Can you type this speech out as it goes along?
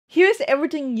Here's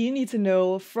everything you need to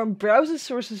know from browser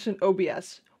sources in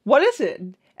OBS. What is it?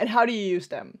 And how do you use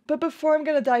them? But before I'm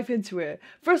gonna dive into it,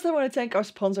 first I want to thank our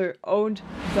sponsor,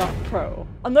 Owned.pro.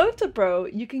 On Owned.pro,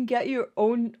 you can get your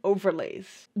own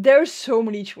overlays. There are so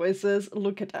many choices,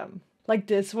 look at them. Like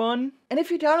this one. And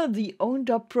if you download the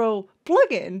Own.pro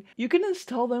plugin, you can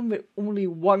install them with only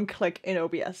one click in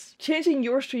OBS. Changing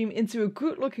your stream into a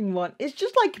good looking one is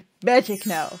just like magic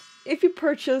now. If you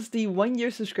purchase the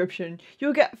 1-year subscription,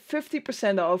 you'll get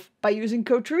 50% off by using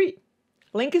code Trui.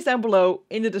 Link is down below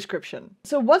in the description.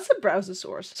 So what's a browser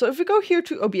source? So if we go here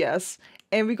to OBS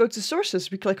and we go to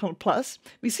sources, we click on plus,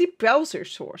 we see browser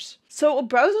source. So a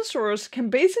browser source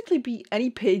can basically be any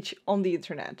page on the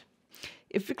internet.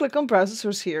 If we click on browser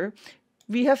source here,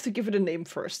 we have to give it a name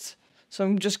first. So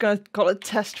I'm just gonna call it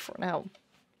test for now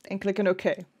and click on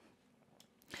OK.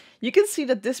 You can see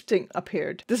that this thing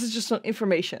appeared. This is just some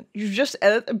information. You just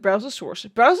added a browser source.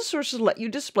 Browser sources let you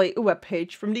display a web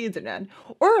page from the internet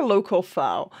or a local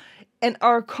file and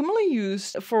are commonly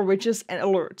used for widgets and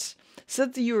alerts.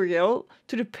 Set the URL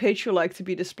to the page you like to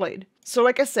be displayed. So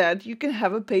like I said, you can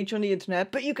have a page on the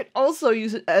internet, but you can also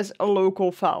use it as a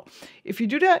local file. If you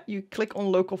do that, you click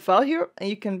on local file here and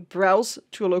you can browse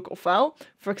to a local file.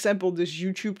 For example, this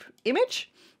YouTube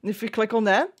image. And if you click on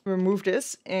that, remove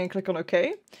this and click on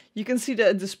OK, you can see that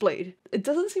it's displayed. It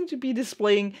doesn't seem to be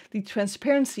displaying the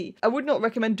transparency. I would not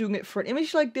recommend doing it for an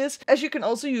image like this, as you can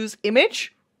also use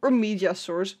image or media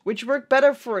source, which work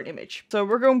better for an image. So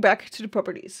we're going back to the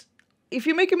properties. If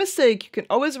you make a mistake, you can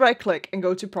always right click and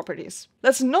go to properties.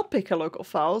 Let's not pick a local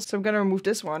file. So I'm going to remove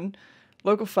this one,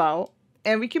 local file,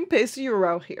 and we can paste the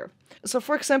URL here. So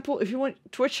for example, if you want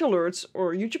Twitch alerts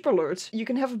or YouTube alerts, you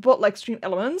can have a bot like Stream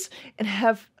Elements and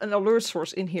have an alert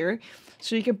source in here.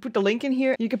 So you can put the link in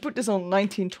here. You can put this on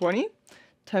 1920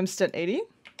 times 1080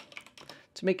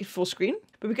 to make it full screen.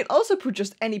 But we can also put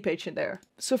just any page in there.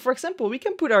 So for example, we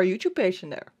can put our YouTube page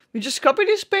in there. We just copy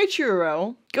this page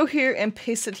URL, go here and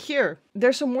paste it here.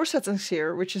 There's some more settings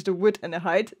here, which is the width and the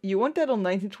height. You want that on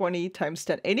 1920 times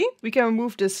 1080. We can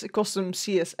remove this custom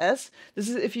CSS. This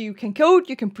is if you can code,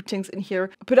 you can put things in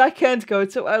here, but I can't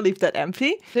code, so I leave that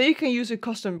empty. Then you can use a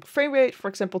custom frame rate, for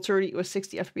example, 30 or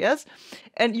 60 FPS,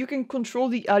 and you can control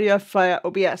the audio via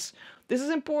OBS. This is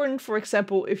important, for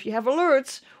example, if you have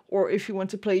alerts or if you want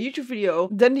to play a YouTube video,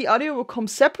 then the audio will come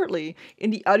separately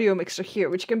in the audio mixer here,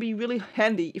 which can be really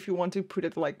handy if you want to put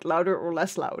it like louder or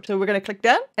less loud. So we're gonna click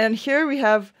that. And here we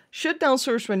have shut down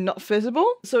source when not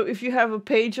visible. So if you have a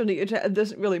page on the internet, it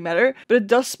doesn't really matter, but it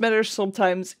does matter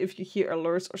sometimes if you hear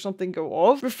alerts or something go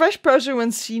off. Refresh browser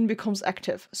when scene becomes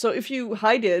active. So if you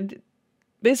hide it,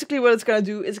 basically what it's gonna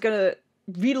do is gonna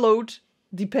reload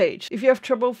the page. If you have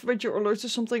trouble with your alerts or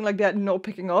something like that not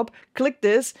picking up, click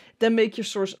this, then make your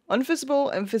source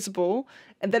unvisible and visible,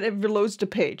 and then it reloads the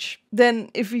page. Then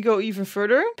if we go even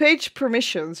further, page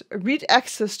permissions, read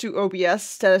access to OBS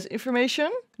status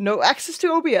information, no access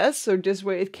to OBS, so this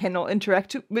way it cannot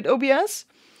interact with OBS.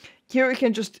 Here we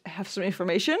can just have some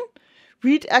information,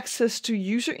 read access to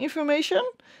user information,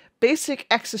 basic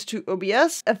access to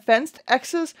OBS, advanced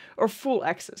access, or full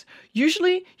access.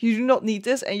 Usually you do not need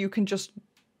this and you can just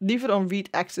leave it on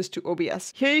read access to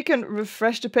OBS. Here you can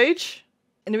refresh the page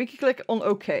and then we can click on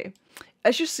OK.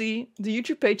 As you see, the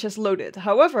YouTube page has loaded.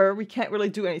 However, we can't really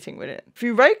do anything with it. If we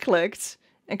right clicked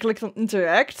and clicked on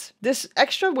interact, this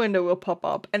extra window will pop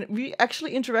up and we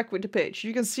actually interact with the page.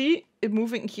 You can see it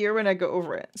moving here when I go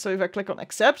over it. So if I click on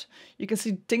accept, you can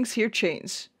see things here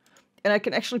change. And I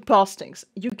can actually pause things.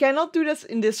 You cannot do this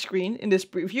in this screen, in this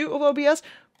preview of OBS,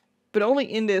 but only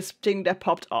in this thing that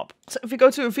popped up. So if we go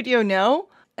to a video now,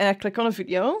 and I click on a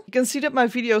video, you can see that my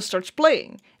video starts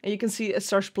playing. And you can see it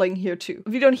starts playing here too.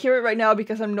 We don't hear it right now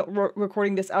because I'm not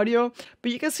recording this audio,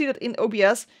 but you can see that in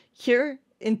OBS, here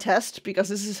in test, because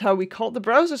this is how we call the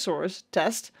browser source,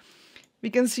 test,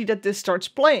 we can see that this starts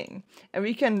playing. And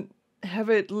we can have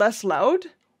it less loud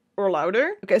or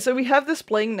louder. Okay, so we have this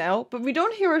playing now, but we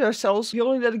don't hear it ourselves. We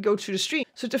only let it go to the stream.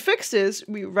 So to fix this,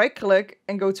 we right click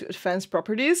and go to advanced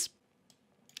properties.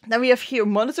 Then we have here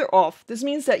monitor off. This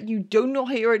means that you do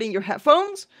not hear it in your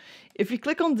headphones. If you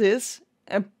click on this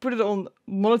and put it on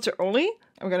monitor only,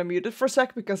 I'm gonna mute it for a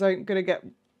sec because I'm gonna get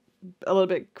a little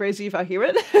bit crazy if I hear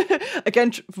it. I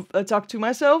can't talk to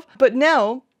myself. But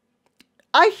now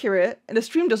I hear it and the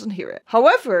stream doesn't hear it.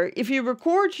 However, if you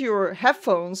record your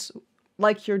headphones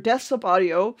like your desktop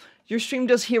audio, your stream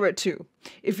does hear it too.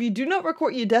 If you do not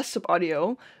record your desktop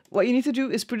audio, what you need to do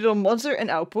is put it on monitor and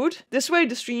output. This way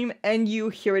the stream and you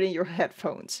hear it in your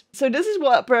headphones. So this is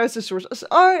what browser sources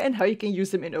are and how you can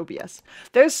use them in OBS.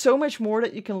 There's so much more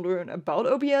that you can learn about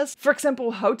OBS. For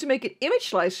example, how to make an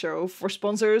image slideshow for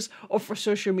sponsors or for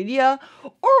social media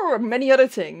or many other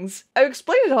things. I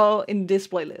explain it all in this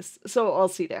playlist, so I'll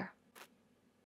see you there.